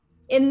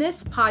In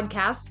this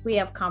podcast, we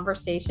have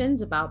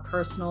conversations about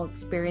personal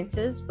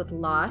experiences with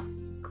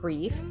loss,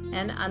 grief,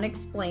 and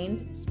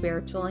unexplained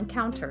spiritual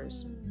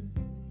encounters.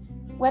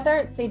 Whether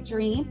it's a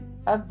dream,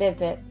 a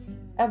visit,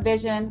 a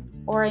vision,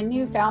 or a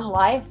newfound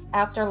life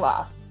after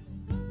loss,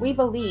 we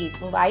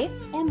believe life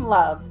and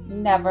love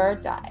never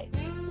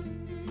dies.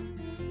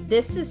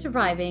 This is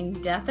Surviving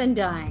Death and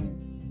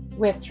Dying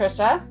with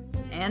Trisha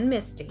and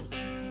Misty.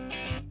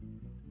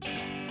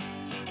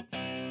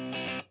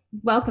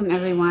 Welcome,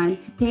 everyone.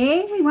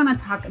 Today, we want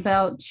to talk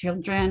about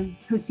children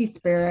who see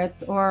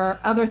spirits or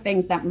other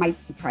things that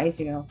might surprise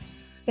you.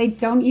 They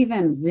don't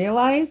even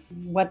realize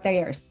what they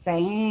are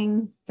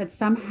saying, but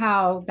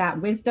somehow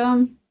that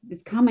wisdom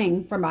is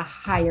coming from a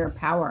higher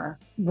power.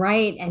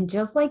 Right. And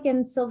just like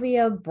in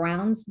Sylvia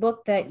Browne's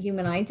book that you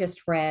and I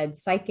just read,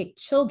 Psychic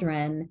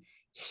Children,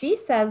 she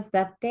says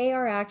that they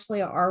are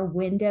actually our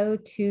window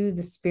to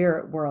the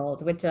spirit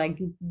world, which I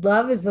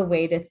love is the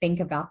way to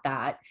think about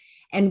that.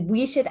 And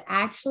we should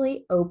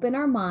actually open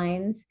our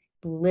minds,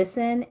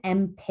 listen,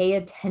 and pay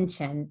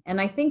attention. And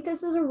I think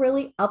this is a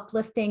really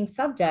uplifting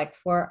subject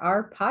for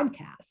our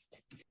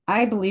podcast.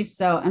 I believe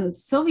so. And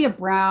Sylvia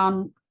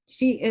Browne,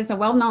 she is a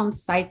well-known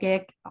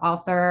psychic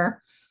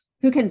author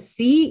who can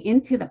see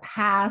into the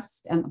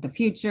past and the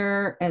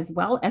future as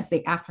well as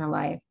the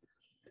afterlife.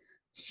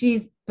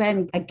 She's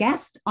been a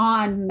guest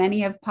on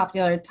many of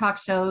popular talk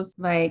shows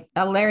like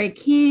Larry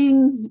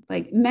King,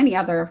 like many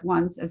other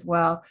ones as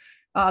well.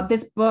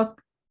 This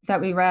book that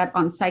we read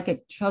on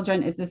Psychic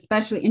Children is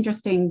especially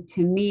interesting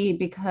to me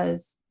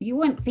because you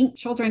wouldn't think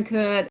children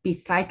could be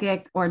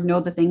psychic or know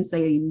the things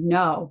they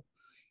know.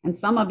 And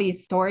some of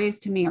these stories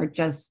to me are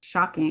just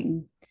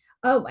shocking.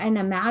 Oh, and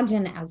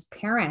imagine as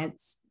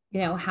parents,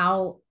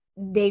 how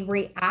they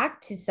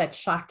react to such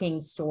shocking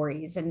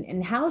stories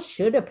and how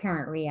should a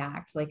parent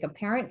react? Like a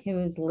parent who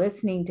is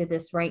listening to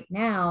this right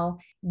now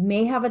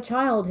may have a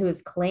child who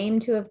is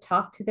claimed to have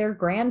talked to their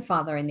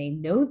grandfather and they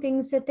know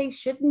things that they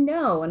shouldn't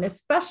know. And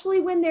especially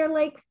when they're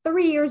like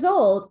 3 years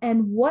old.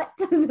 And what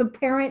does a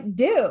parent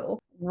do?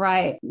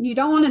 Right. You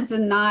don't want to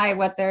deny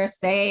what they're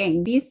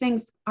saying. These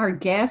things are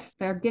gifts.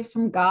 They're gifts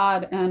from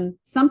God. And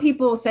some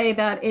people say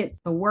that it's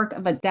the work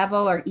of a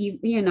devil or,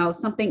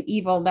 something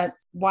evil.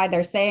 That's why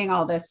they're saying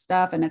all this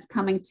stuff and it's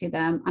coming to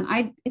them.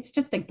 And it's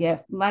just a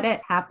gift. Let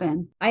it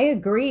happen. I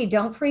agree.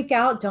 Don't freak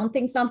out. Don't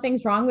think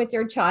something's wrong with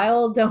your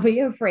child. Don't be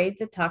afraid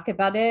to talk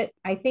about it.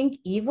 I think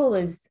evil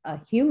is a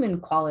human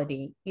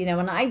quality,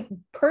 and I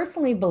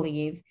personally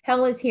believe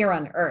hell is here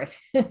on earth.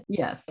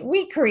 Yes.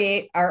 We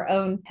create our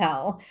own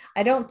hell.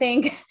 I don't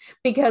think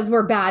because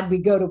we're bad, we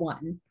go to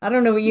one. I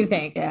don't know what you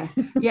think.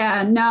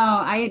 Yeah, no,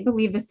 I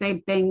believe the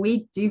same thing.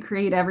 We do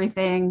create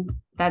everything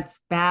that's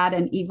bad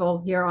and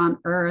evil here on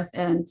earth.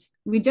 And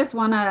we just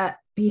want to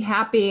be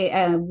happy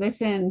and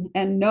listen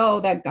and know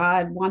that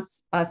God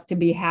wants us to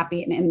be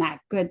happy and in that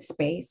good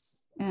space.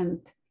 And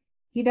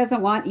he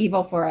doesn't want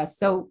evil for us.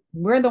 So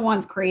we're the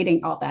ones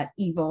creating all that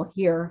evil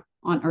here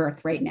on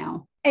earth right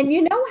now. And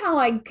you know how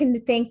I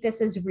can think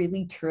this is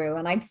really true.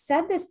 And I've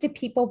said this to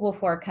people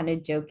before, kind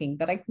of joking,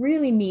 but I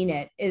really mean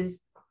it,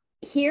 is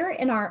here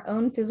in our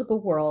own physical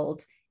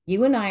world,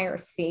 you and I are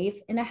safe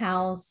in a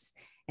house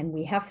and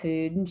we have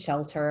food and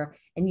shelter.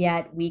 And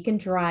yet we can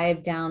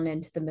drive down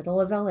into the middle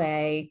of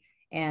LA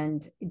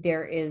and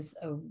there is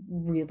a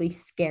really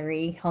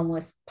scary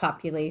homeless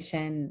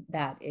population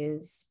that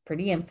is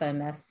pretty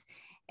infamous.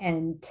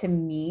 And to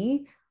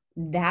me,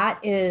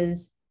 that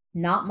is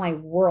not my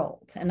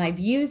world. And I've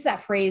used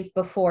that phrase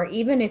before,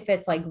 even if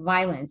it's like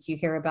violence you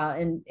hear about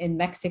in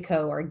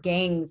Mexico or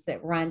gangs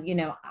that run,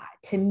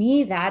 to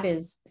me, that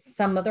is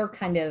some other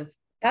kind of,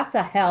 that's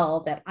a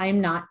hell that I'm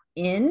not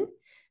in.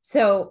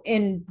 So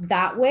in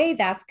that way,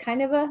 that's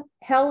kind of a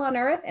hell on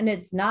earth and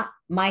it's not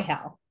my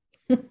hell.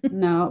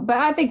 No, but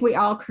I think we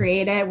all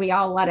create it. We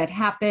all let it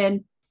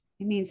happen.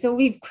 So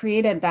we've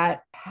created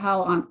that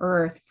hell on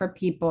earth for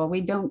people.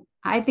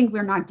 I think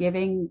we're not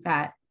giving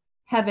that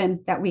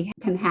heaven that we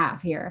can have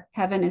here.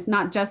 Heaven is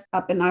not just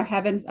up in our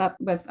heavens, up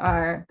with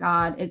our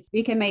God.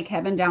 We can make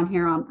heaven down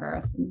here on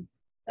earth.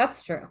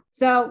 That's true.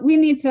 So we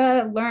need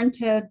to learn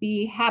to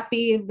be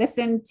happy,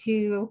 listen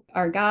to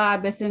our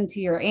God, listen to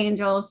your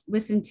angels,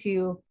 listen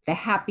to the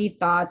happy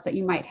thoughts that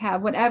you might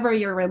have, whatever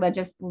your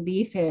religious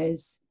belief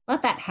is.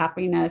 Let that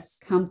happiness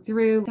come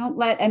through. Don't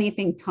let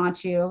anything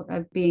taunt you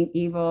of being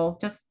evil.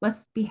 Just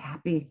let's be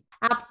happy.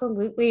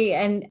 Absolutely.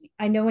 And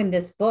I know in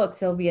this book,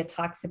 Sylvia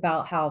talks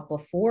about how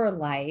before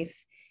life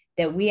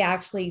that we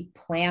actually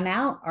plan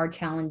out our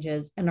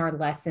challenges and our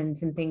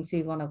lessons and things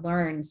we want to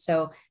learn.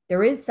 So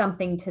there is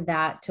something to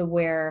that, to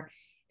where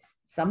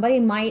somebody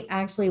might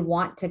actually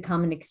want to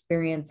come and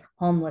experience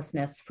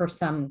homelessness for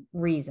some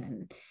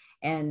reason.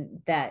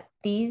 And that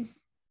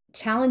these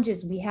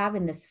challenges we have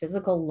in this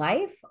physical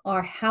life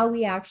are how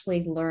we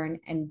actually learn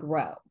and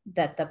grow,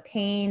 that the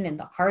pain and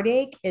the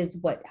heartache is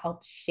what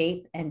helps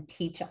shape and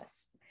teach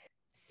us.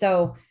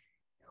 So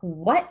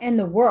what in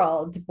the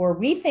world were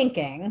we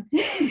thinking?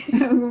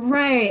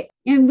 Right.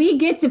 And we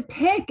get to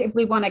pick if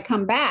we want to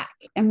come back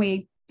and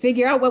we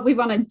figure out what we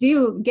want to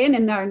do again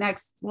in our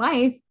next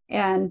life.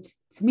 And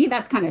to me,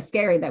 that's kind of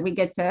scary that we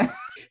get to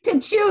to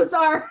choose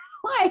our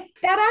life.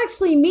 That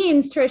actually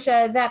means,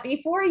 Trisha, that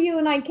before you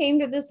and I came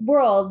to this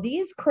world,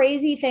 these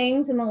crazy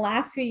things in the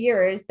last few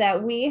years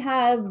that we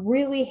have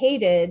really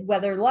hated,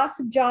 whether loss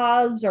of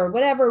jobs or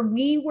whatever,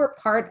 we were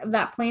part of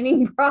that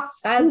planning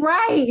process.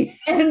 Right.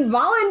 And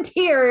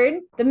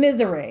volunteered the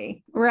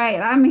misery. Right.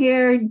 I'm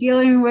here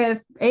dealing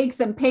with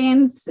aches and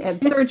pains and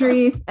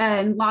surgeries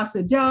and loss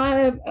of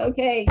job.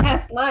 Okay.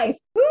 Yes, life.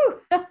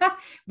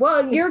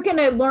 Well, you're going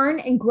to learn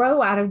and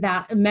grow out of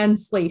that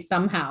immensely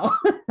somehow.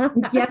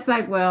 Yes,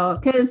 I will.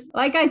 Because,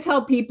 like I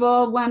tell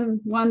people,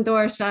 when one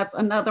door shuts,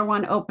 another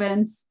one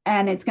opens,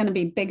 and it's going to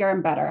be bigger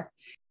and better.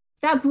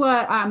 That's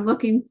what I'm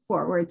looking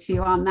forward to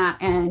on that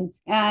end.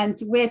 And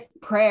with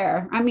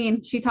prayer, I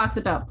mean, she talks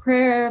about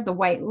prayer, the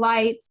white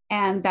lights,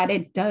 and that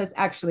it does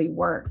actually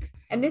work.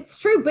 And it's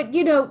true. But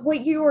you know,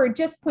 what you were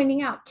just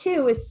pointing out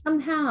too is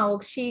somehow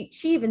she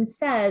even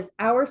says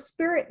our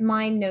spirit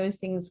mind knows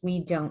things we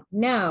don't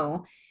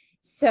know.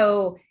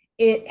 So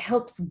it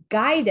helps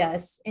guide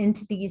us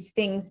into these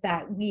things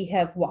that we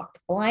have walked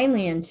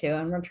blindly into,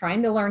 and we're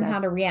trying to learn how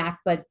to react.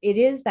 But it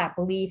is that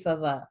belief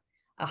of a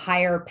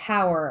higher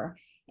power,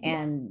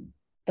 and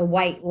the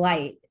white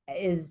light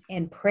is,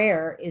 and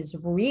prayer is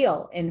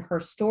real. In her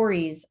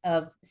stories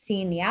of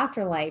seeing the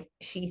afterlife,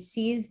 she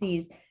sees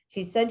these.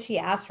 She said she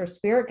asked her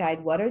spirit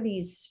guide, what are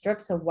these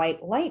strips of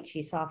white light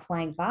she saw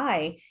flying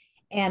by?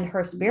 And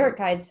her spirit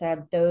guide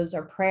said, those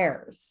are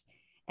prayers,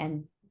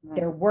 and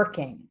they're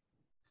working.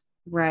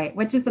 Right.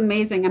 Which is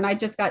amazing. And I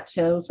just got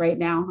chills right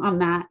now on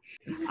that.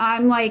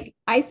 I'm like,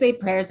 I say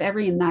prayers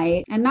every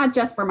night, and not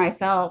just for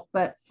myself,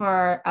 but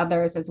for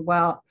others as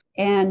well.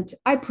 And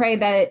I pray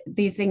that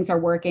these things are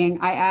working.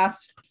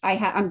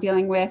 I'm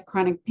dealing with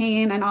chronic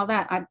pain and all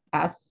that. I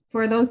asked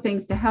for those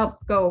things to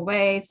help go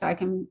away so I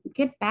can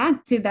get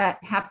back to that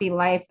happy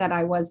life that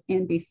I was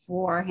in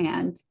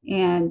beforehand.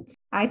 And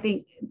I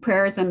think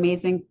prayer is an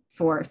amazing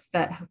source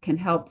that can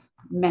help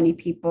many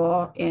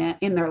people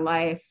in their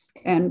life.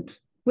 And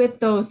with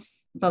the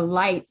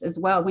lights as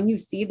well, when you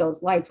see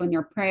those lights, when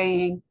you're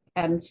praying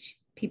and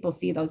people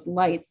see those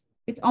lights,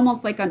 it's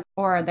almost like an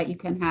aura that you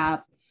can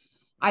have.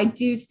 I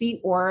do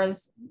see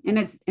auras, and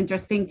it's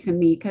interesting to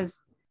me because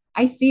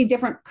I see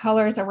different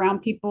colors around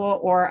people,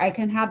 or I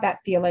can have that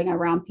feeling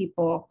around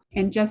people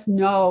and just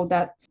know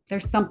that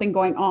there's something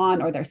going on,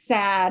 or they're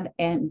sad.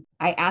 And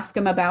I ask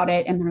them about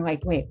it, and they're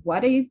like, wait,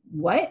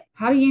 what?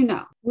 How do you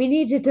know? We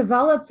need to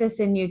develop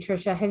this in you,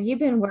 Trisha. Have you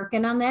been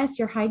working on this?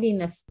 You're hiding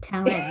this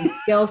talent and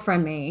skill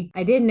from me.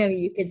 I didn't know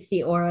you could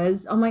see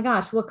auras. Oh my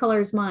gosh, what color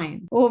is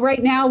mine? Well,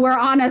 right now we're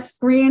on a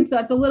screen, so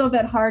it's a little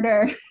bit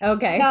harder.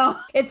 Okay. No,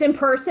 it's in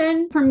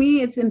person. For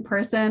me, it's in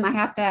person. I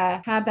have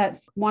to have that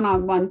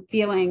one-on-one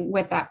feeling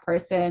with that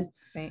person.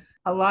 Right.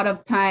 A lot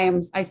of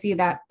times I see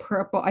that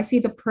purple, I see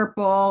the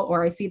purple,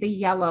 or I see the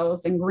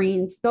yellows and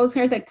greens. Those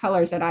are the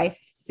colors that I've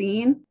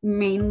seen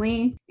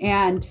mainly.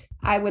 And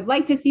I would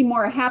like to see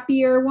more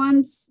happier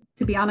ones,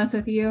 to be honest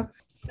with you.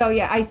 So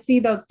yeah, I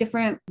see those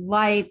different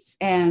lights.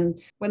 And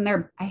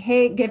I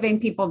hate giving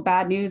people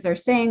bad news or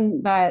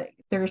saying that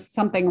there's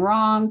something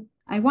wrong.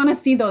 I want to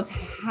see those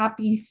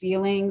happy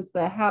feelings,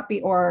 the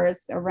happy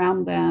auras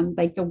around them.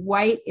 Like the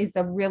white is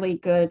a really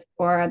good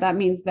aura. That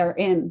means they're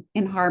in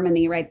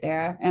harmony right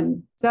there.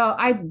 And so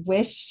I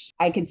wish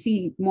I could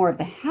see more of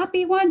the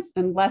happy ones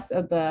and less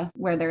of the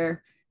where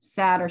they're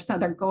sad, or so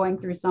they're going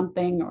through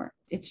something, or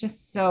it's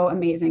just so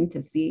amazing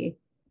to see.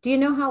 Do you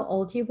know how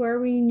old you were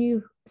when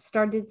you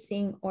started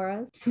seeing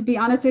auras? To be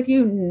honest with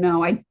you,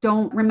 no, I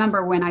don't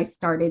remember when I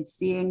started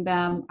seeing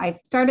them. I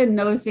started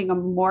noticing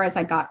them more as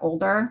I got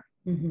older.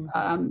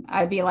 Mm-hmm.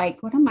 I'd be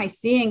like, what am I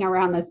seeing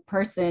around this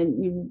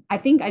person? I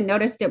think I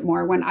noticed it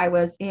more when I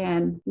was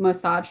in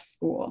massage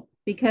school,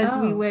 because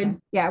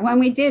when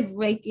we did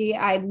Reiki,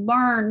 I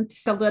learned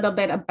a little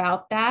bit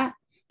about that.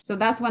 So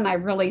that's when I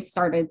really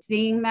started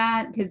seeing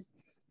that, because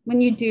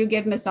when you do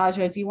give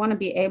massages, you want to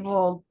be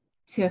able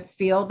to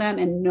feel them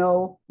and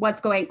know what's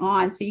going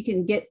on, so you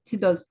can get to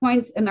those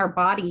points in their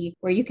body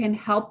where you can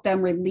help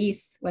them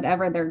release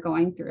whatever they're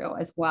going through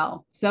as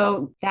well.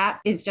 So that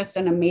is just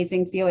an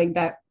amazing feeling,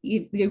 that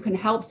you can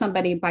help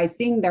somebody by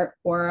seeing their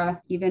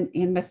aura, even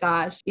in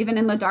massage, even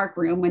in the dark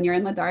room. When you're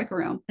in the dark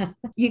room,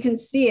 you can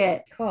see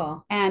it.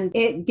 Cool. And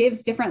it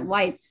gives different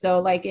lights. So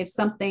like if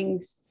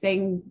something's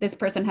saying this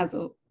person has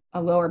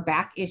a lower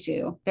back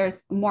issue,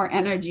 there's more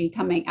energy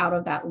coming out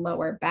of that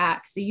lower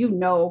back. So you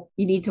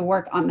need to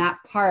work on that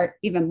part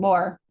even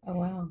more. Oh,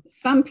 wow.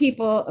 Some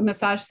people,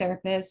 massage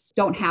therapists,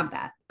 don't have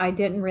that. I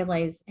didn't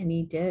realize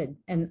any did.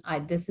 And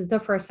this is the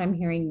first time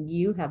hearing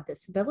you have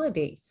this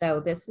ability. So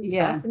this is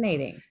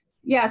fascinating.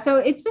 Yeah. So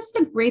it's just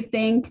a great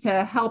thing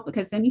to help,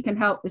 because then you can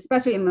help,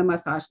 especially in the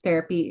massage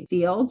therapy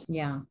field.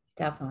 Yeah.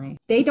 Definitely.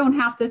 They don't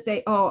have to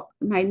say, oh,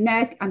 my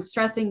neck, I'm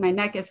stressing, my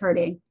neck is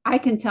hurting. I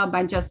can tell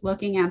by just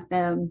looking at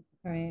them,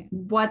 right,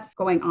 what's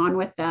going on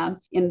with them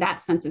in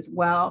that sense as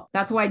well.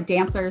 That's why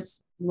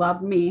dancers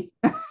love me,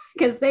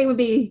 because they would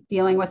be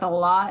dealing with a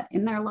lot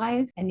in their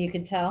lives. And you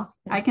could tell.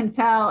 I can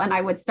tell. And I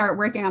would start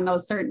working on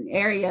those certain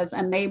areas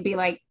and they'd be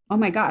like, oh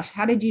my gosh,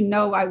 how did you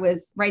know I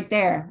was right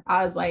there?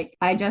 I was like,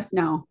 I just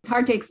know. It's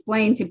hard to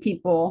explain to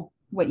people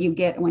what you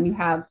get when you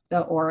have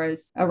the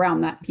auras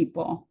around that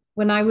people.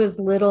 When I was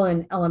little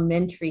in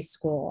elementary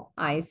school,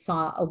 I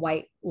saw a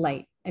white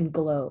light and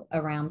glow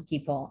around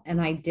people, and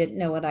I didn't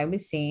know what I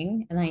was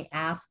seeing. And I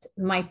asked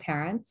my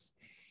parents,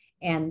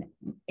 and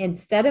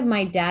instead of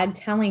my dad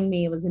telling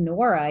me it was an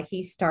aura,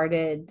 he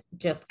started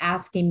just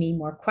asking me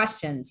more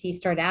questions. He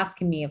started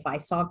asking me if I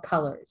saw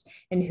colors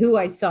and who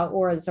I saw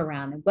auras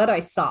around and what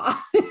I saw.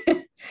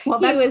 Well,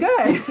 that's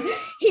good.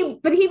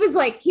 He was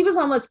like, he was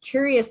almost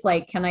curious,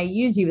 like, can I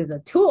use you as a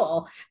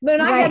tool? But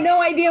right. I had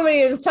no idea what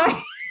he was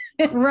talking.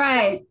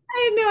 Right.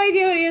 I had no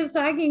idea what he was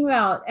talking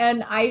about.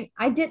 And I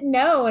didn't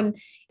know. And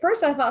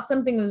first I thought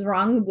something was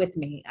wrong with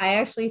me. I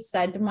actually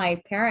said to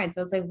my parents,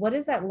 I was like, what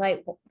is that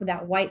light,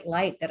 that white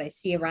light that I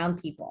see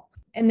around people?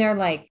 And they're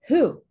like,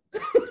 who?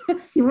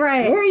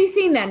 Right. Where are you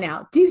seeing that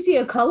now? Do you see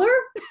a color?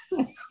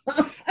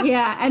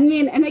 Yeah. I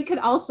mean, and it could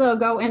also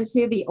go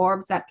into the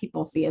orbs that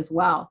people see as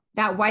well.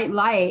 That white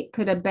light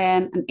could have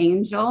been an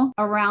angel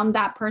around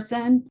that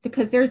person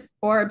because there's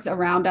orbs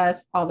around us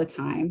all the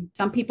time.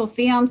 Some people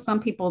see them, some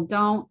people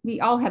don't.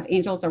 We all have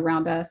angels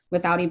around us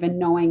without even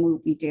knowing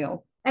what we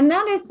do. And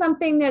that is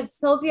something that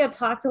Sylvia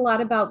talked a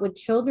lot about with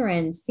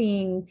children,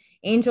 seeing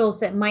angels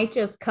that might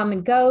just come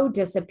and go,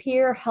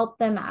 disappear, help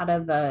them out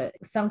of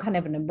some kind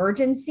of an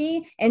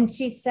emergency. And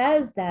she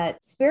says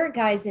that spirit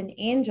guides and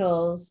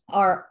angels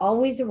are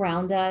always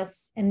around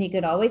us, and you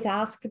could always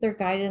ask for their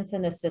guidance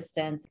and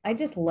assistance. I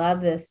just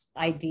love this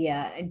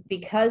idea. And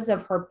because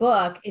of her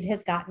book, it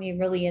has got me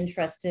really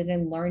interested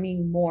in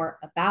learning more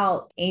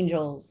about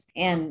angels,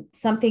 and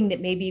something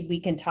that maybe we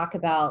can talk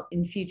about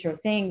in future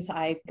things.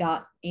 I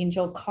got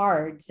angel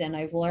cards, and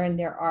I've learned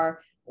there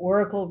are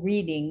oracle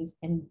readings,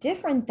 and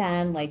different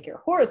than like your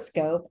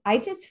horoscope, I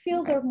just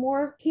feel they're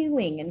more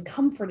healing and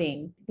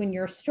comforting when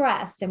you're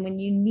stressed and when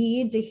you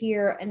need to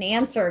hear an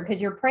answer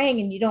because you're praying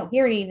and you don't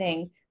hear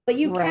anything, but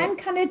you can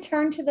kind of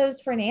turn to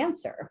those for an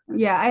answer.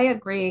 Yeah, I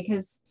agree,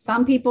 because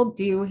some people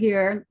do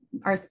hear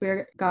our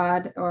spirit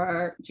God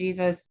or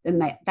Jesus, and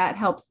that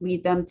helps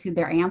lead them to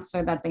their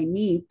answer that they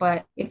need.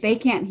 But if they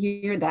can't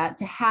hear that,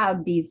 to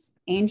have these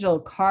angel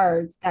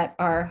cards that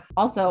are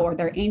also, or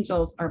their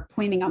angels are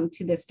pointing them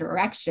to this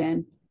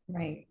direction,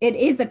 right? It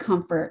is a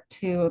comfort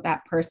to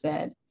that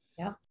person.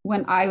 Yeah.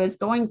 When I was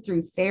going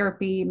through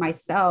therapy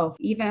myself,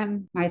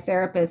 even my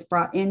therapist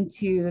brought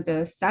into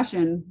the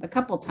session a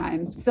couple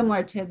times,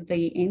 similar to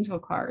the angel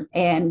card.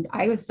 And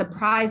I was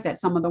surprised at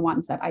some of the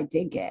ones that I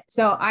did get.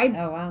 So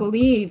I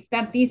believe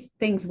that these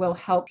things will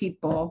help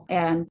people.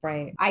 And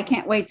I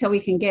can't wait till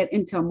we can get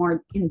into a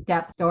more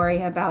in-depth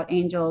story about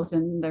angels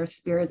and their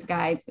spirits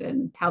guides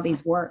and how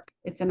these work.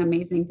 It's an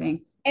amazing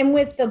thing. And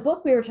with the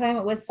book we were talking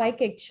about with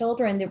Psychic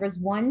Children, there was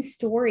one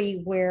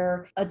story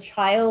where a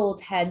child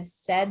had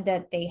said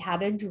that they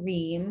had a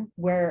dream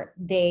where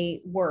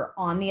they were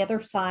on the other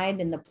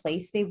side in the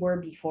place they were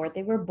before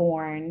they were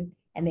born,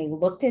 and they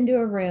looked into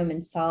a room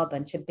and saw a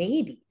bunch of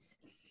babies.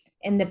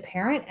 And the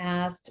parent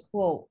asked,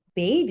 well,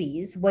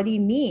 babies? What do you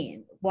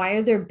mean? Why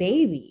are there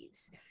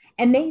babies?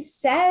 And they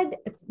said,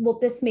 well,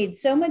 this made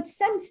so much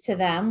sense to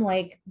them.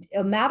 Like,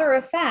 a matter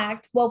of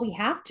fact, well, we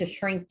have to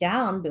shrink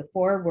down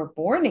before we're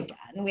born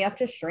again. We have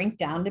to shrink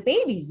down to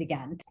babies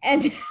again.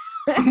 And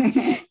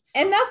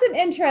and that's an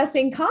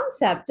interesting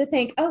concept to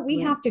think, oh, we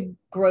have to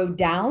grow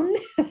down.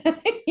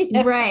 You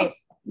know? Right.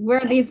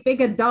 We're these big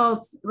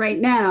adults right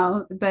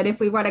now, but if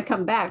we want to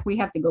come back, we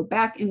have to go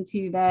back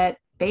into that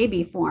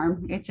baby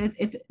form.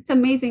 It's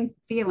amazing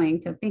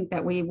feeling to think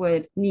that we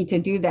would need to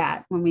do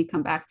that when we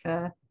come back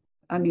to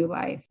a new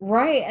life.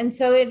 Right. And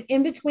so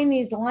in between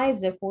these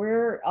lives, if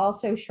we're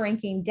also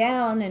shrinking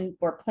down and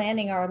we're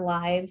planning our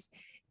lives,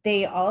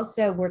 they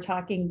also were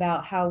talking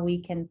about how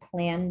we can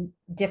plan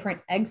different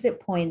exit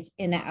points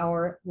in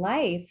our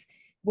life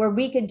where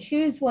we could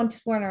choose one to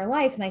in our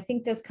life. And I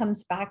think this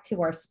comes back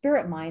to our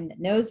spirit mind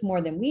that knows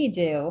more than we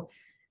do,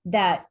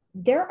 that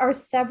there are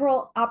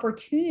several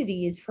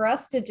opportunities for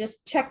us to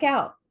just check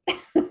out.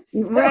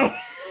 So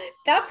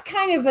that's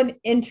kind of an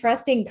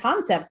interesting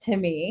concept to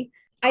me.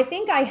 I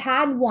think I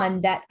had one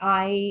that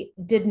I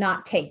did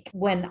not take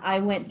when I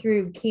went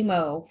through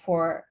chemo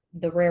for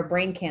the rare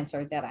brain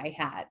cancer that I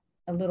had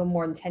a little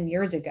more than 10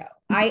 years ago.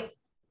 I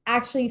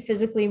actually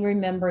physically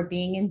remember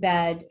being in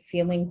bed,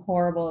 feeling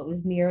horrible. It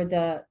was near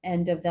the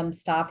end of them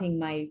stopping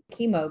my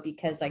chemo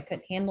because I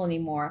couldn't handle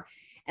anymore.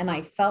 And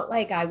I felt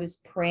like I was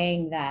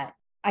praying that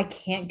I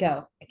can't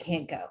go. I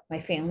can't go. My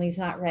family's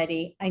not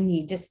ready. I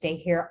need to stay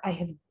here. I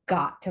have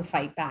got to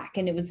fight back.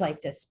 And it was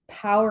like this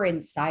power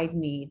inside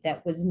me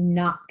that was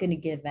not going to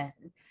give in.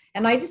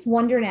 And I just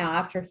wonder now,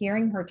 after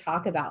hearing her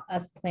talk about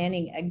us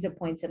planning exit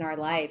points in our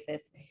life,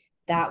 if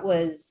that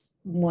was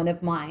one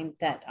of mine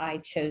that I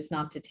chose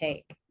not to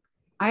take.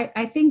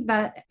 I think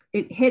that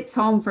it hits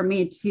home for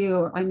me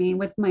too. I mean,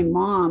 with my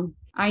mom,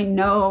 I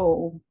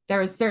know there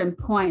were certain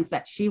points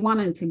that she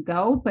wanted to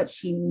go, but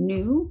she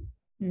knew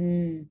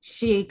Mm,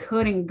 She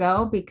couldn't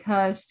go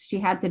because she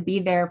had to be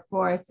there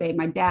for, say,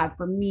 my dad,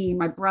 for me,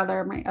 my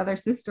brother, my other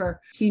sister.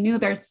 She knew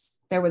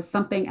there was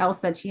something else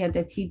that she had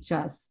to teach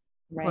us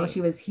while right.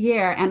 she was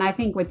here. And I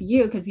think with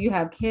you, because you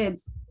have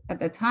kids at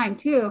the time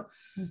too,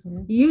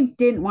 Hmm. you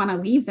didn't want to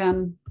leave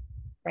them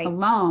Right.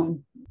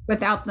 alone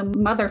without the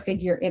mother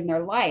figure in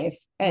their life.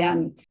 Yep.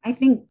 And I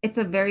think it's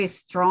a very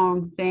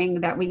strong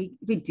thing that we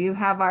do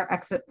have our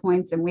exit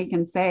points and we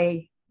can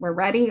say we're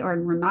ready or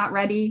we're not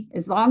ready,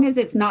 as long as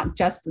it's not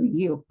just for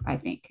you. I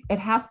think it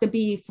has to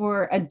be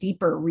for a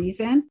deeper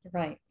reason,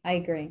 Right. I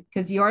agree.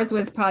 because yours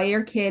was probably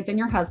your kids and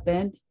your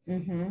husband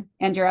Hmm.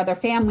 and your other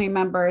family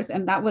members.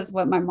 And that was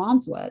what my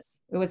mom's was.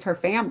 It was her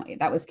family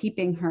that was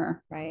keeping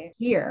her Right.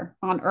 here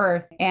on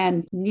earth.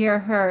 And near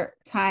her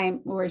time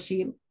where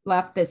she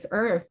left this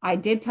earth, I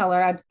did tell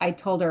her, I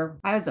told her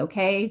I was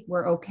okay.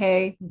 We're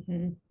okay.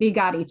 Hmm. We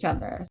got each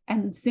other.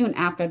 And soon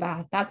after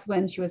that, that's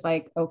when she was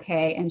like,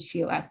 okay. And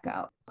she let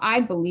go. I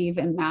believe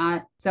in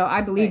that. So I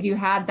believe Right. you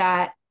had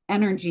that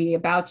energy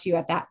about you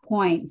at that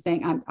point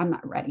saying, I'm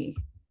not ready.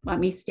 Let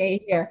me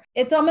stay here.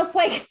 It's almost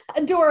like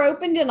a door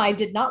opened and I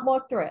did not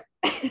walk through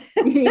it.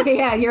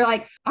 Yeah, you're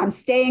like, I'm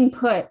staying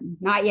put,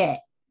 not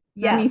yet.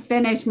 Let me Yes.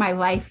 finish my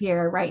life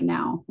here right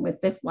now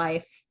with this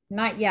life.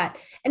 Not yet.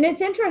 And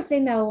it's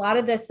interesting that a lot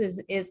of this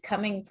is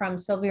coming from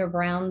Sylvia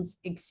Browne's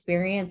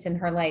experience in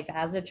her life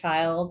as a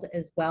child,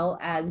 as well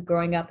as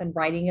growing up and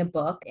writing a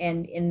book.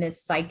 And in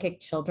this Psychic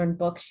Children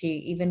book, she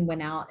even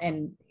went out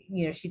and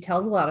she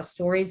tells a lot of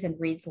stories and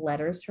reads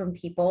letters from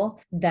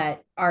people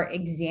that are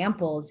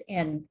examples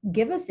and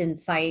give us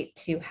insight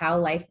to how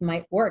life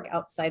might work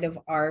outside of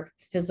our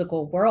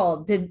physical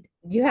world. Did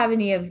you have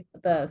any of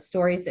the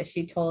stories that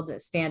she told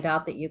that stand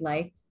out that you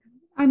liked?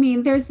 I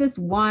mean, there's this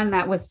one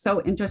that was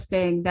so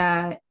interesting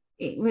that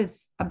it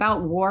was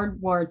about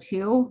World War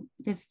II.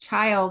 This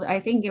child, I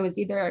think it was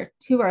either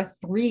 2 or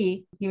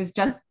 3, he was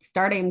just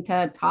starting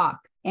to talk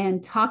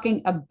and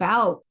talking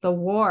about the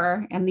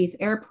war and these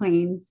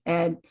airplanes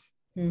and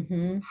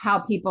Mm-hmm. how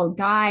people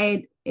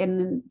died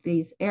in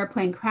these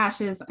airplane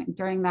crashes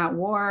during that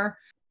war.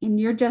 And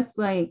you're just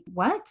like,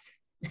 what?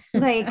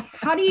 Like,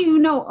 how do you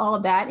know all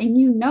of that? And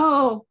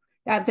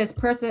that this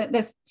person,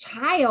 this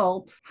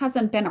child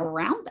hasn't been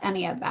around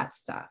any of that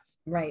stuff.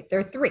 Right.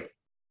 They're 3.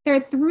 They're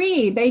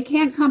 3. They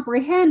can't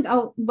comprehend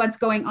what's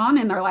going on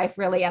in their life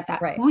really at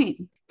that Right. point.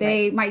 Right.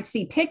 They might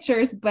see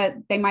pictures, but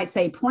they might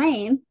say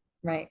plane,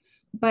 Right.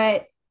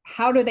 but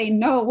how do they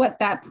know what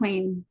that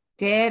plane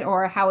did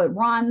or how it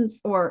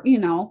runs or,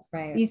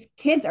 Right. these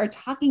kids are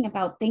talking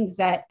about things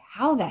that,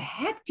 how the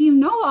heck do you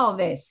know all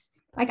this?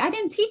 Like, I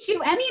didn't teach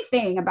you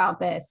anything about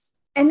this.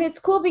 And it's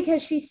cool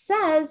because she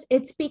says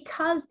it's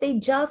because they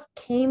just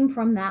came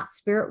from that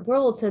spirit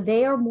world. So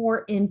they are more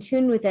in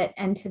tune with it.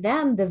 And to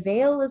them, the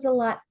veil is a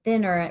lot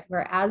thinner.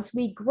 Where as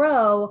we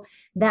grow,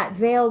 that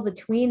veil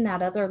between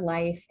that other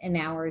life and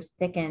ours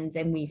thickens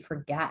and we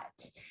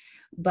forget.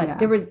 But Yeah.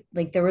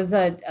 there was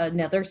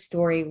another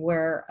story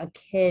where a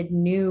kid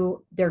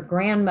knew their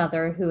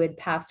grandmother who had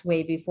passed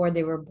away before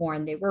they were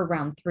born. They were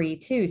around 3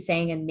 too,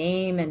 saying a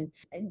name, and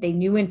they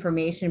knew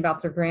information about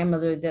their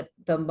grandmother that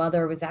the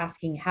mother was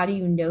asking, how do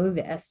you know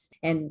this?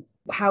 And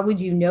how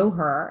would you know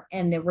her?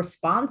 And the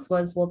response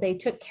was, well, they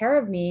took care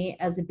of me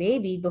as a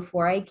baby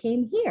before I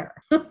came here.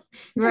 And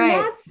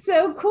Right. that's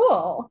so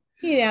cool.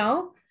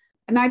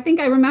 And I think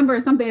I remember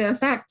something to the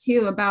fact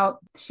too about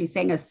she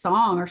sang a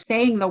song or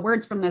saying the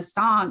words from this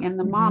song. And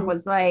the mom Mhm.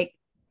 was like,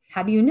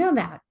 How do you know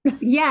that?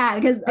 yeah,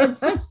 because it's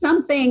just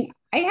something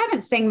I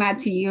haven't sang that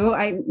to you.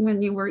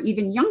 When you were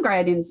even younger,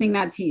 I didn't sing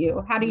that to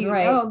you. How do you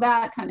Right. know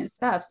that kind of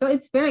stuff? So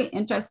it's very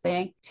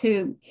interesting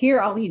to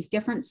hear all these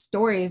different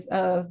stories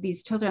of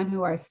these children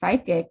who are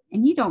psychic,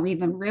 and you don't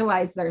even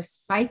realize they're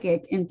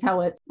psychic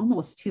until it's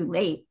almost too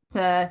late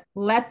to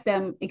let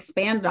them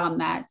expand on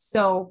that.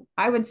 So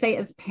I would say,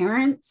 as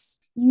parents,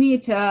 you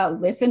need to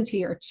listen to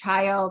your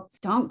child.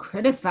 Don't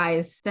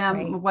criticize them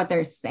Right. what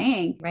they're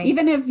saying. Right.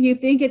 Even if you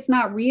think it's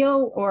not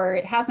real or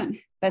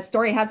the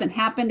story hasn't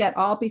happened at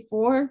all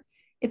before,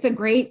 it's a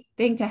great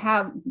thing to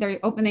have. They're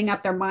opening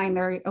up their mind,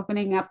 they're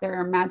opening up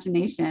their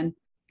imagination.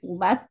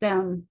 Let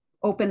them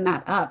open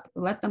that up.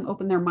 Let them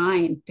open their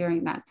mind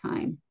during that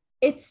time.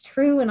 It's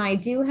true. And I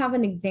do have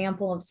an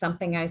example of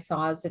something I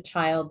saw as a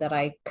child that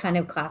I kind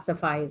of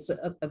classify as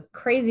a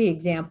crazy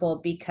example,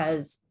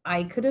 because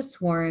I could have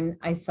sworn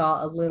I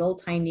saw a little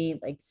tiny,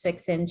 like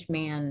 6-inch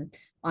man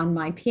on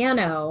my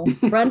piano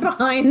run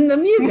behind the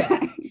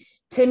music.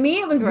 To me,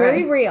 it was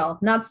very Right. real,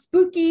 not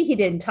spooky. He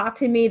didn't talk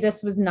to me.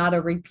 This was not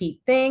a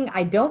repeat thing.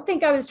 I don't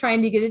think I was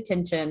trying to get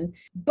attention,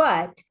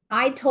 but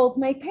I told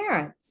my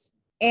parents,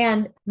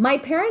 and my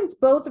parents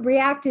both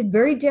reacted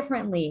very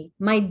differently.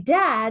 My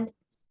dad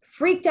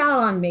freaked out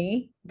on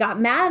me,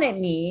 got mad at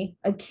me,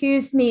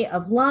 accused me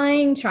of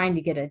lying, trying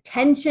to get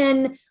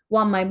attention,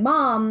 while my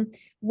mom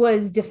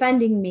was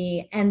defending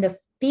me. And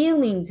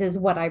feelings is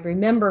what I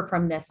remember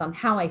from this on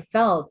how I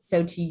felt.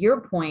 So to your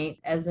point,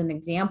 as an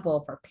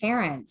example for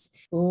parents,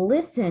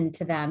 listen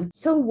to them.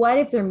 So what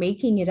if they're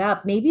making it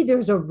up? Maybe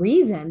there's a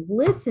reason.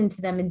 Listen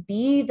to them and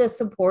be the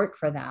support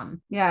for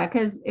them. Yeah,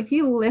 because if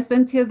you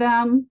listen to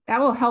them, that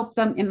will help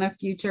them in the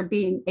future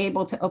being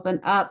able to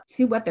open up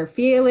to what they're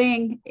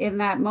feeling in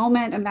that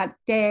moment and that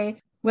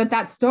day. With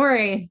that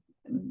story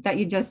that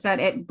you just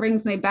said, it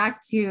brings me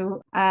back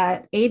to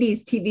an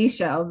 80s TV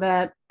show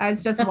that I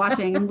was just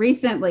watching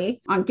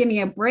recently on Give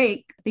Me a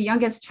Break. The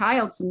youngest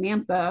child,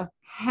 Samantha,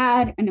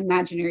 had an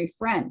imaginary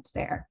friend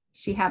there.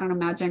 She had an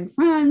imaginary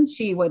friend.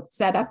 She would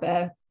set up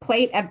a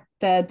plate at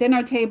the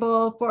dinner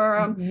table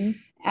for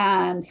them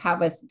and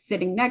have us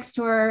sitting next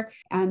to her.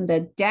 And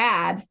the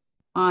dad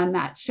on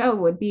that show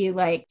would be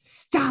like,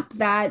 stop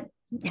that.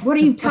 What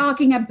are you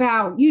talking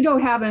about? You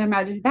don't have an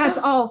imagination. That's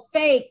all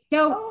fake.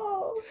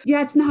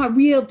 Yeah, it's not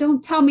real.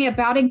 Don't tell me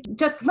about it.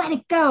 Just let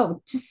it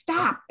go. Just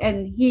stop.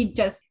 And he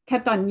just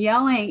kept on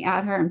yelling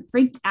at her and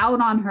freaked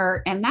out on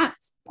her. And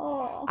that's,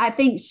 I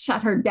think,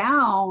 shut her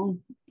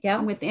down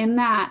within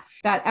that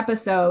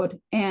episode.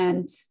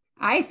 And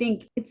I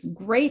think it's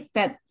great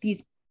that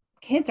these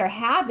kids are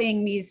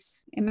having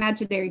these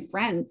imaginary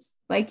friends.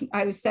 Like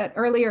I said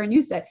earlier, and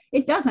you said,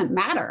 it doesn't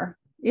matter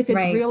if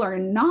it's real or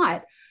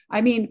not. I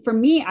mean, for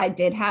me, I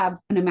did have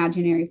an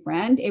imaginary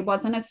friend. It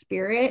wasn't a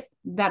spirit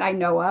that I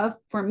know of.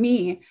 For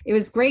me, it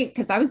was great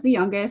because I was the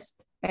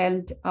youngest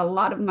and a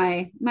lot of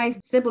my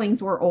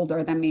siblings were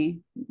older than me,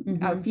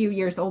 a few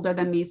years older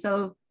than me.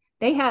 So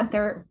they had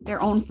their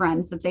own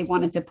friends that they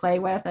wanted to play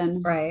with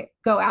and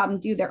go out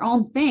and do their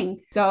own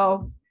thing.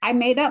 So I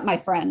made up my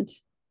friend.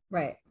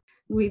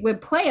 We would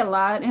play a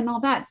lot and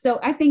all that. So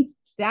I think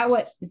that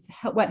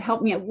what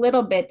helped me a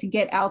little bit to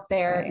get out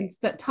there and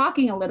start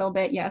talking a little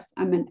bit. Yes,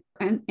 I'm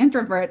an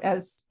introvert,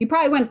 as you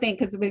probably wouldn't think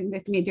because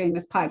with me doing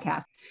this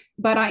podcast,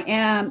 but I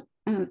am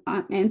an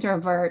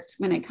introvert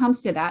when it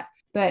comes to that.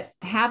 But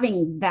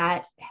having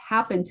that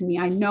happen to me,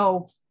 I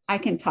know I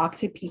can talk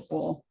to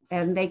people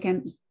and they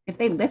can, if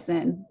they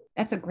listen,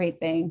 that's a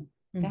great thing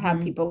to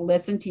have people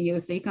listen to you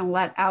so you can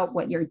let out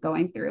what you're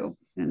going through.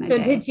 So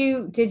did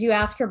you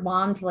ask your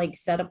mom to like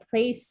set a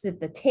place at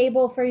the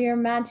table for your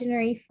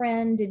imaginary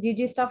friend? Did you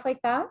do stuff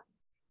like that?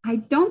 I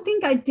don't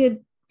think I did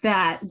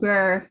that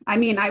where, I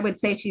mean, I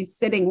would say she's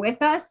sitting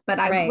with us, but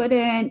I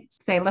wouldn't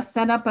say, let's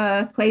set up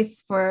a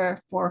place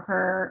for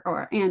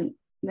her and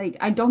like,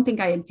 I don't think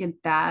I did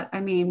that.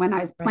 I mean, when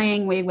I was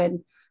playing,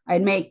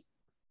 I'd make,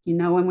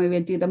 when we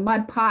would do the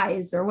mud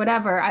pies or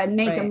whatever, I'd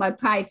make a mud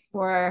pie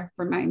for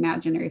my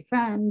imaginary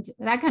friend,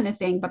 that kind of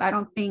thing. But I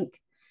don't think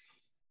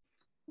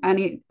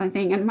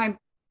anything, and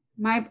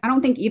I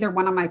don't think either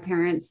one of my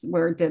parents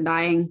were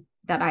denying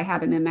that I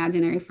had an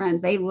imaginary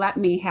friend. They let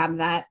me have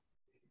that.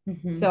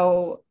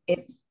 So if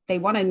they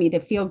wanted me to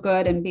feel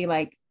good and be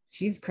like,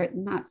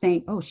 not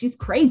saying, oh, she's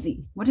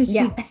crazy. What is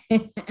she?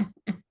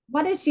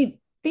 What is she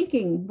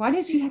thinking? Why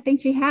does she think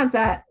she has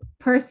that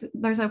person?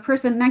 There's a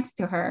person next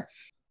to her.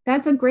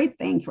 That's a great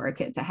thing for a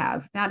kid to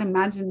have, that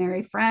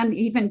imaginary friend,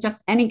 even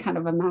just any kind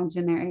of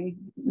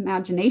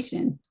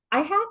imagination. I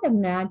had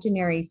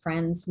imaginary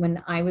friends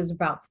when I was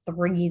about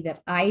 3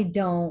 that I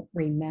don't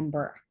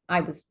remember.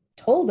 I was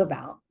told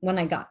about when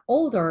I got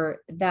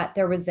older that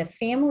there was a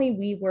family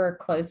we were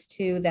close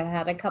to that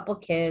had a couple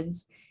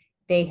kids.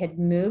 They had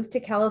moved to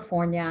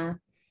California.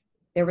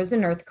 There was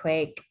an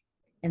earthquake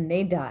and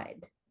they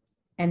died.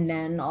 And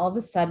then all of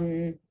a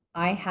sudden,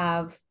 I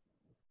have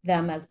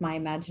them as my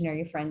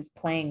imaginary friends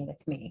playing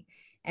with me.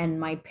 And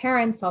my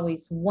parents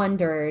always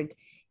wondered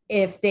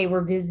if they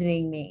were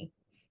visiting me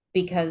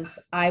because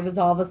I was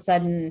all of a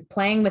sudden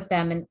playing with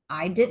them and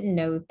I didn't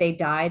know they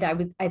died.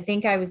 I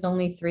think I was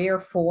only 3 or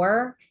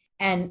 4.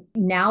 And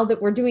now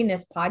that we're doing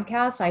this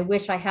podcast, I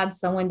wish I had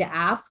someone to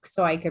ask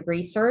so I could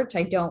research.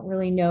 I don't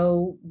really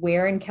know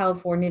where in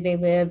California they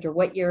lived or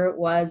what year it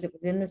was. It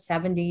was in the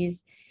 70s.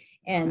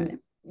 And,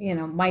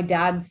 my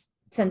dad's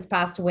since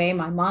passed away.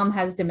 My mom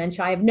has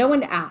dementia. I have no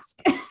one to ask.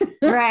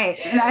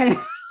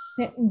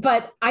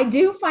 But I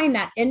do find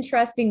that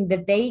interesting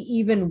that they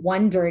even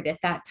wondered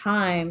at that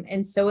time.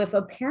 And so if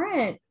a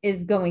parent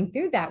is going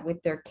through that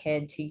with their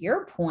kid, to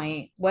your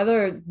point,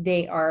 whether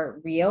they are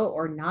real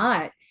or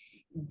not,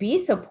 be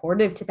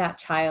supportive to that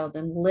child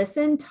and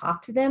listen,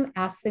 talk to them,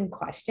 ask them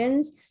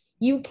questions.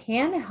 You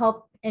can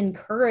help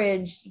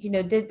encourage,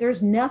 that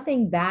there's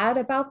nothing bad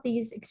about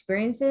these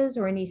experiences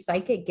or any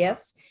psychic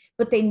gifts,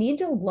 but they need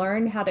to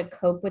learn how to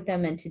cope with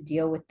them and to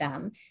deal with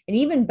them. And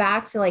even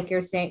back to, like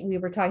you're saying, we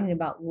were talking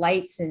about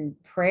lights and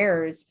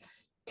prayers,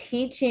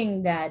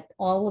 teaching that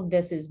all of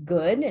this is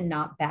good and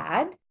not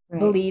bad.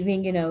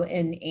 Believing,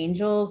 in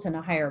angels and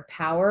a higher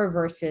power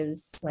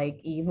versus like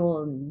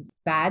evil and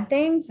bad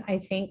things, I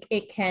think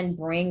it can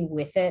bring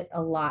with it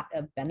a lot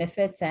of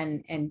benefits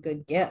and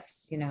good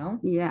gifts,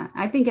 Yeah,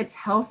 I think it's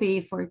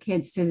healthy for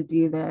kids to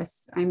do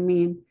this. I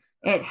mean,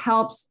 it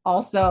helps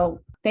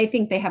also, they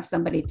think they have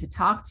somebody to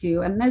talk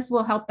to, and this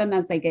will help them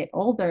as they get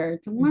older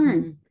to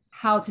learn.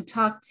 how to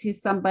talk to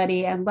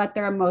somebody and let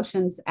their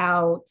emotions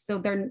out so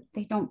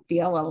they don't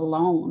feel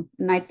alone.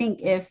 And I think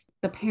if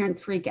the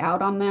parents freak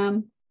out on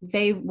them,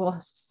 they will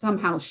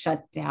somehow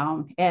shut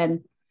down,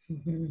 and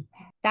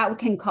that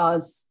can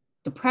cause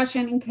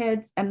depression in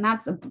kids, and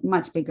that's a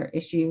much bigger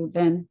issue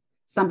than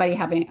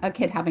a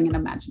kid having an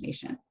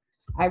imagination.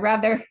 I'd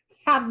rather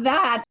have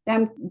that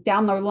than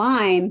down the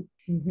line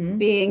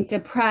being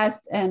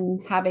depressed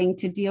and having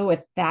to deal with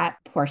that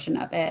portion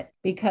of it,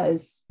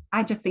 because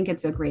I just think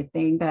it's a great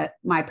thing that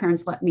my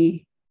parents let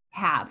me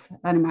have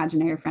an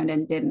imaginary friend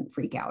and didn't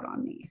freak out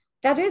on me.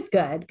 That is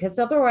good, because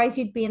otherwise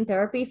you'd be in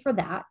therapy for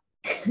that.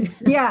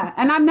 Yeah,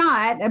 and I'm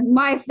not.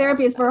 My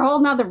therapy is for a whole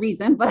nother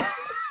reason, but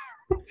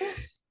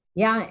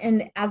yeah.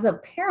 And as a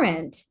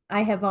parent,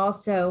 I have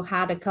also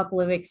had a couple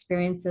of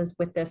experiences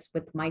with this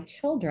with my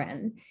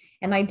children.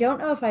 And I don't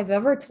know if I've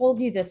ever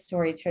told you this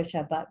story,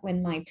 Trisha, but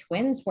when my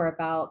twins were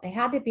they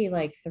had to be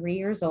like 3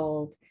 years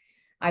old.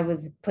 I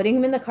was putting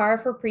them in the car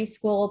for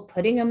preschool,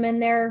 putting them in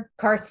their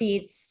car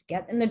seats,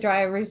 getting in the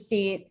driver's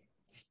seat,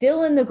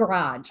 still in the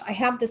garage. I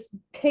have this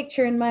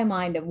picture in my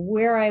mind of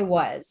where I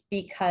was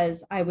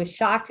because I was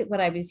shocked at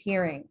what I was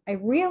hearing. I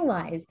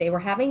realized they were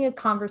having a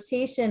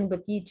conversation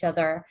with each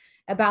other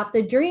about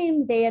the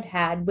dream they had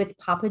had with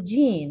Papa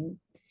Gene,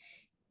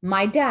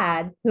 my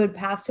dad, who had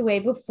passed away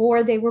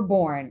before they were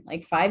born,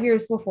 like 5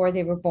 years before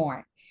they were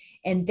born.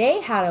 And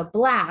they had a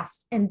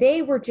blast, and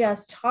they were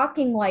just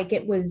talking like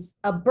it was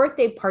a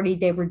birthday party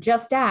they were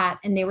just at.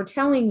 And they were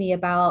telling me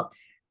about,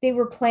 they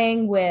were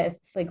playing with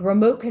like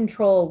remote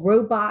control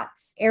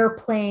robots,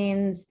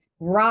 airplanes,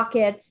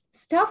 rockets,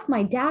 stuff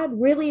my dad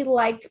really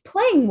liked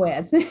playing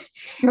with.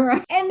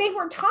 right. And they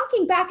were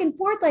talking back and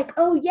forth like,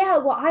 oh yeah,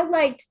 well, I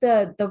liked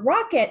the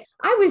rocket.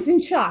 I was in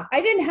shock.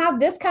 I didn't have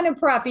this kind of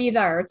prep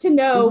either to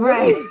know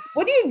Right.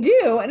 what do you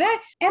do? And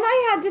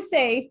I had to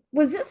say,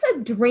 was this a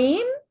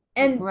dream?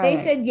 And Right.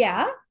 they said,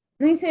 yeah.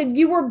 And I said,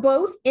 you were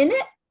both in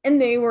it?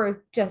 And they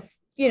were just,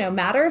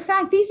 matter of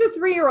fact, these are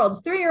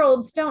 3-year-olds.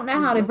 3-year-olds don't know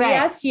how to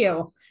Right. BS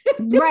you.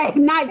 Right.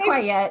 Not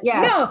quite yet.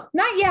 Yeah. No,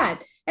 not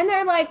yet. And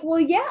they're like, well,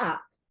 yeah.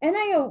 And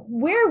I go,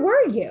 where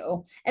were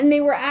you? And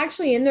they were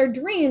actually in their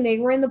dream. They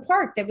were in the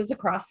park that was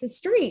across the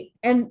street.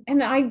 And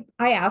I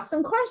asked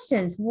some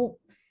questions. Well,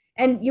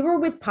 and you were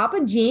with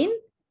Papa Gene?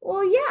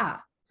 Well, yeah.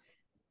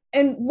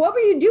 And what were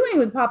you doing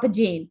with Papa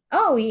Gene?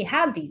 Oh, he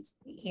had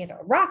a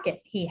rocket.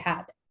 He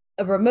had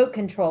a remote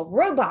control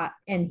robot,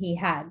 and he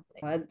had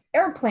an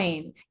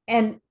airplane.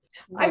 And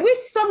right. I wish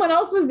someone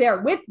else was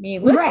there with me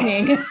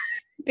listening. Right.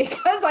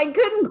 Because I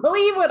couldn't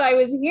believe what I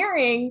was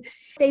hearing.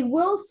 They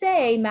will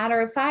say,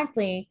 matter of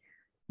factly,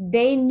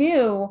 they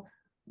knew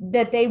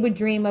that they would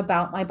dream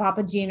about my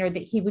Papa Gene, or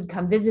that he would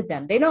come visit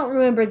them. They don't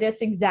remember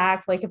this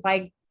exact, like if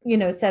I,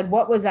 said,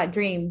 what was that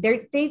dream?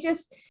 They're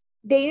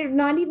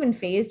not even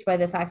fazed by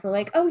the fact they're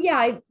like, oh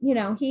yeah,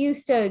 he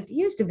used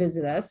to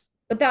visit us.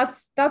 But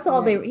that's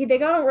all right. They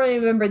don't really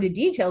remember the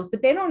details,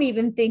 but they don't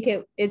even think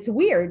it's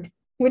weird,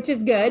 which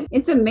is good.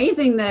 It's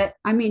amazing that,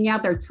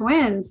 they're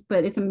twins,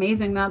 but it's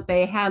amazing that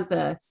they had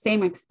the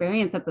same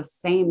experience at the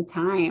same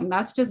time.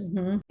 That's just,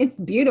 It's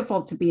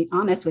beautiful, to be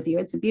honest with you.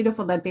 It's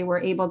beautiful that they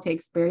were able to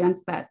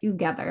experience that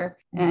together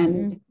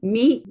and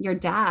meet your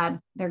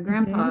dad, their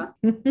grandpa.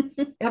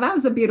 Yeah, that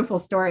was a beautiful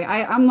story.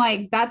 I'm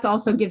like, that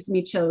also gives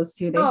me chills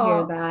too, to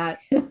hear that.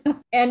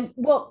 And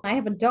well, I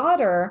have a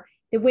daughter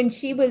that when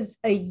she was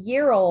a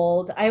year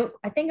old, I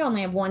think I only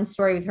have one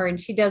story with her, and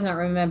she doesn't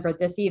remember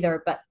this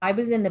either, but I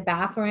was in the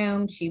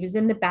bathroom. She was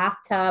in the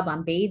bathtub.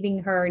 I'm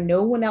bathing her.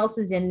 No one else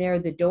is in there.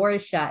 The door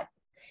is shut.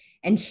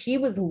 And she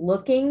was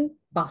looking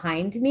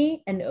behind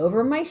me and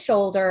over my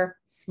shoulder,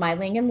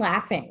 smiling and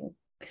laughing.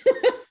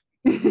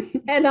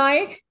 And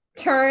I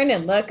turn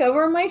and look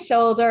over my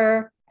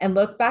shoulder and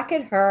look back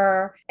at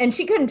her, and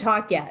she couldn't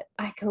talk yet.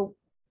 I go,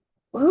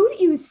 who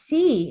do you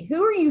see?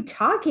 Who are you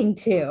talking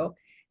to?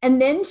 And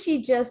then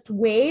she just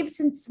waves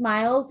and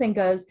smiles and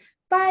goes,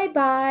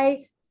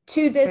 bye-bye,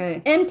 to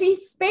this empty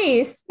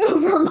space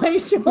over my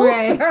shoulder.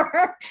 Right.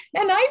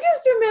 And I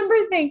just remember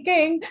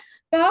thinking,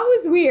 that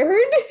was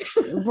weird.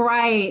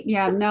 Right.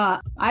 Yeah, no,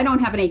 I don't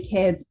have any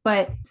kids,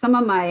 but some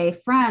of my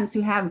friends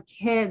who have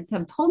kids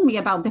have told me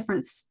about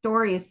different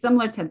stories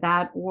similar to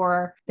that.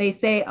 Or they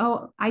say,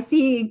 oh, I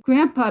see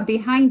Grandpa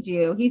behind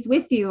you. He's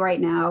with you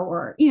right now.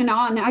 Or, and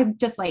I'm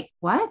just like,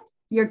 what?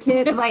 Your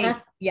kid? Like,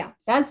 yeah,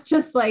 that's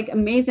just like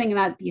amazing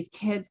that these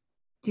kids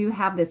do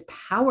have this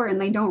power, and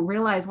they don't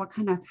realize what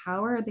kind of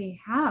power they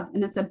have.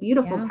 And it's a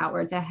beautiful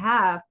power to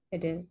have.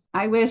 It is.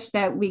 I wish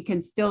that we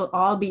can still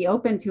all be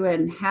open to it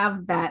and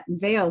have that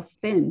veil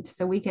thinned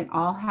so we can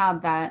all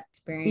have that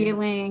experience,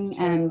 feeling,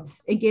 and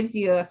it gives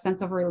you a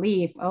sense of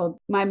relief. Oh,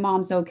 my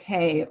mom's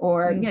okay.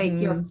 Or like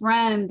your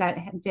friend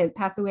that did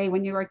pass away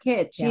when you were a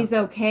kid, she's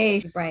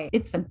okay. Right.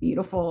 It's a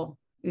beautiful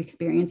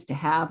experience to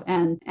have.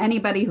 And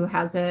anybody who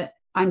has it,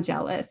 I'm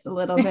jealous a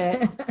little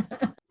bit,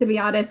 to be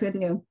honest with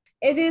you.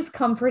 It is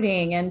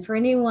comforting. And for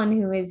anyone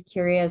who is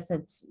curious,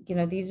 it's,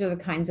 these are the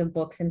kinds of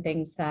books and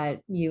things that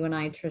you and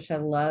I,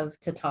 Trisha, love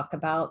to talk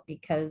about,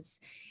 because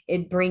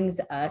it brings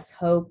us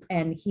hope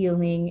and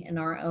healing in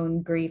our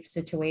own grief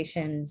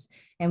situations.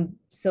 And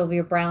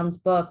Sylvia Browne's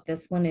book,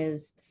 this one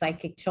is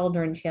Psychic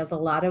Children. She has a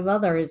lot of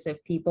others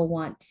if people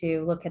want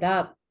to look it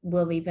up.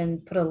 We'll even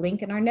put a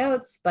link in our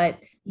notes. But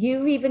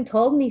you've even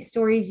told me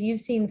stories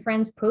you've seen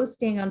friends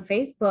posting on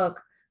Facebook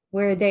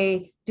where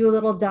they do a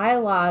little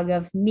dialogue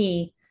of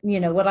me,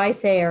 what I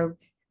say or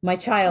my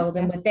child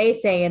and what they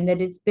say, and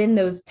that it's been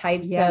those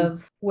types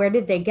of, where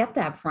did they get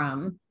that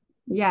from?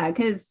 Yeah,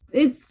 because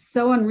it's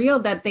so unreal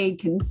that they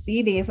can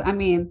see these. I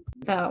mean,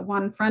 the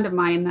one friend of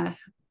mine,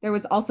 there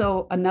was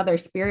also another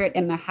spirit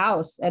in the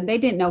house and they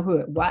didn't know who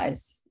it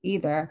was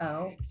either.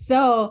 Oh.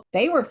 So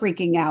they were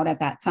freaking out at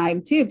that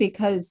time too,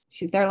 because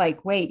they're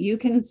like, wait, you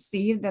can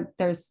see that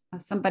there's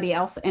somebody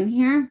else in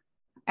here?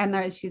 And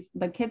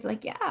the kid's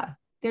like, yeah,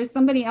 there's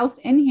somebody else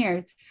in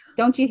here.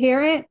 Don't you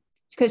hear it?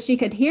 Because she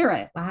could hear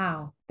it.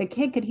 Wow. The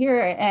kid could hear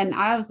it. And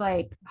I was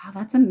like, wow,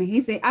 that's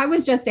amazing. I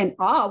was just in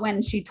awe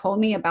when she told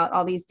me about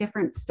all these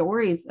different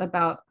stories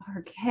about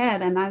her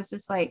kid. And I was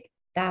just like,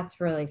 that's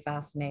really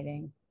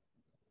fascinating.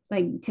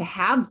 Like to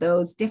have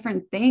those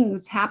different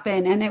things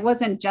happen. And it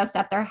wasn't just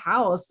at their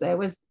house. It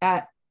was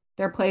at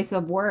their place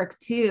of work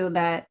too,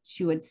 that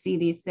she would see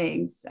these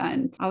things.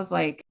 And I was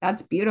like,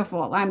 that's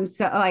beautiful. I'm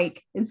so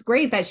like, it's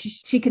great that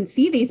she can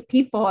see these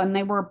people, and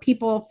they were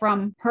people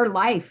from her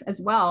life as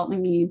well. I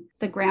mean,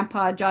 the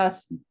grandpa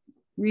just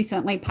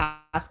recently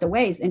passed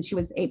away, and she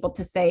was able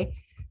to say,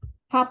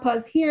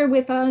 Papa's here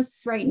with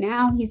us right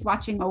now. He's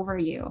watching over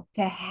you.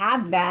 To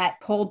have that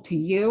told to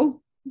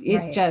you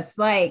is just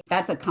like,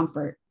 that's a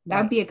comfort.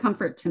 That would be a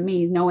comfort to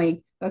me,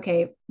 knowing,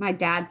 okay, my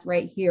dad's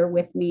right here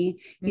with me.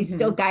 He's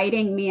still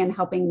guiding me and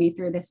helping me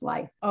through this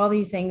life. All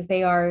these things,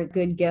 they are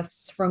good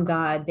gifts from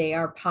God. They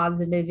are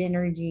positive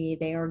energy.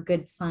 They are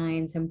good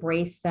signs.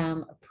 Embrace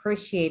them,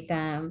 appreciate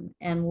them,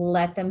 and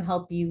let them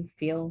help you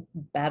feel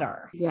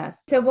better.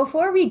 Yes. So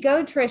before we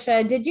go,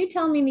 Trisha, did you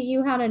tell me that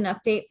you had an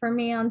update for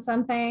me on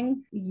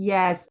something?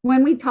 Yes.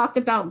 When we talked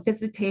about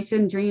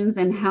visitation dreams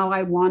and how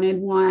I wanted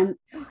one.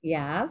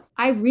 Yes.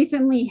 I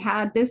recently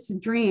had this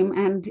dream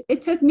and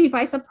it took me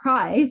by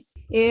surprise.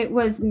 It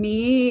was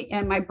me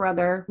and my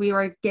brother. We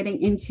were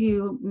getting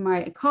into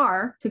my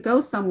car to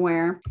go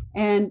somewhere,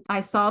 and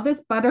I saw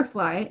this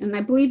butterfly, and I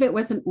believe it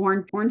was an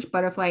orange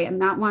butterfly,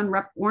 and that one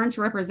orange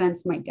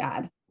represents my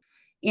dad.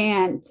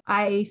 And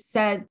I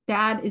said,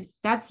 Dad,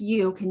 that's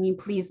you. Can you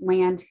please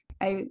land?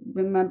 I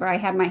remember I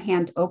had my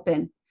hand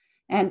open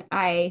and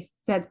I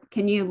said,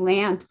 can you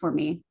land for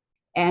me?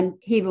 And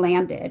he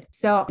landed.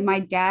 So my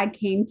dad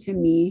came to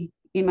me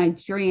in my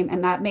dream,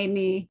 and that made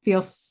me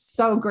feel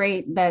so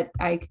great that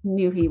I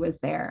knew he was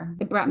there.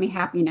 It brought me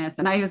happiness.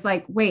 And I was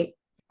like, wait.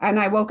 And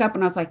I woke up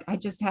and I was like, I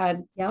just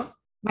had,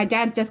 my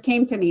dad just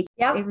came to me.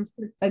 It was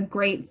just a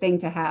great thing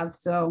to have.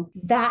 So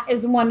that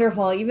is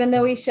wonderful. Even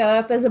though we show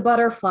up as a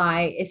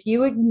butterfly, if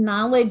you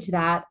acknowledge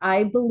that,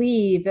 I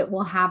believe it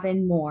will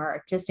happen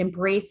more. Just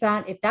embrace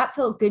that. If that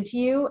felt good to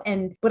you.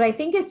 And what I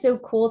think is so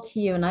cool to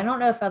you, and I don't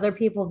know if other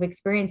people have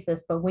experienced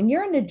this, but when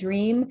you're in a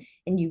dream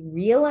and you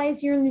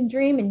realize you're in the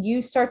dream and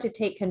you start to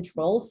take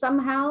control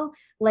somehow,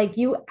 like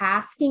you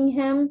asking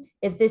him,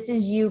 if this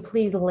is you,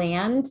 please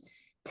land.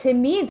 To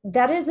me,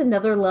 that is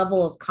another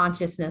level of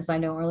consciousness I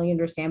don't really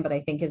understand, but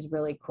I think is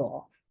really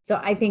cool. So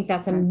I think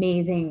that's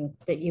amazing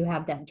that you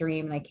had that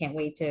dream, and I can't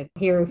wait to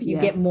hear if you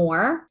get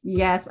more.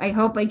 Yes, I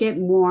hope I get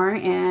more,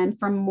 and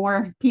from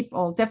more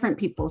people, different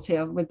people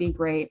too, would be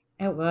great.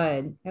 It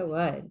would. It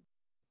would.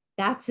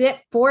 That's it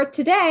for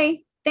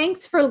today.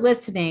 Thanks for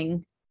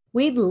listening.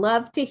 We'd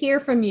love to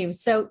hear from you.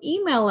 So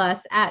email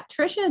us at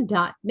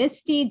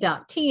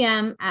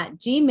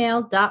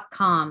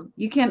trisha.misty.tm@gmail.com.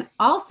 You can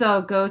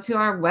also go to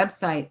our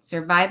website,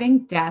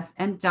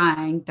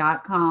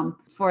 survivingdeathanddying.com,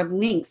 for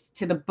links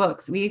to the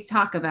books we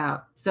talk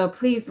about. So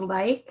please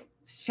like,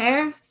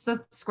 share,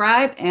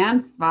 subscribe,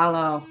 and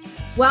follow.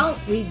 Well,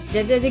 we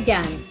did it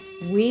again.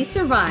 We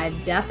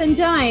survived death and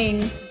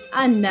dying,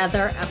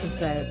 another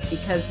episode.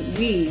 Because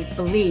we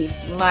believe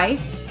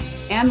life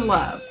and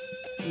love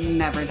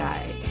never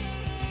dies.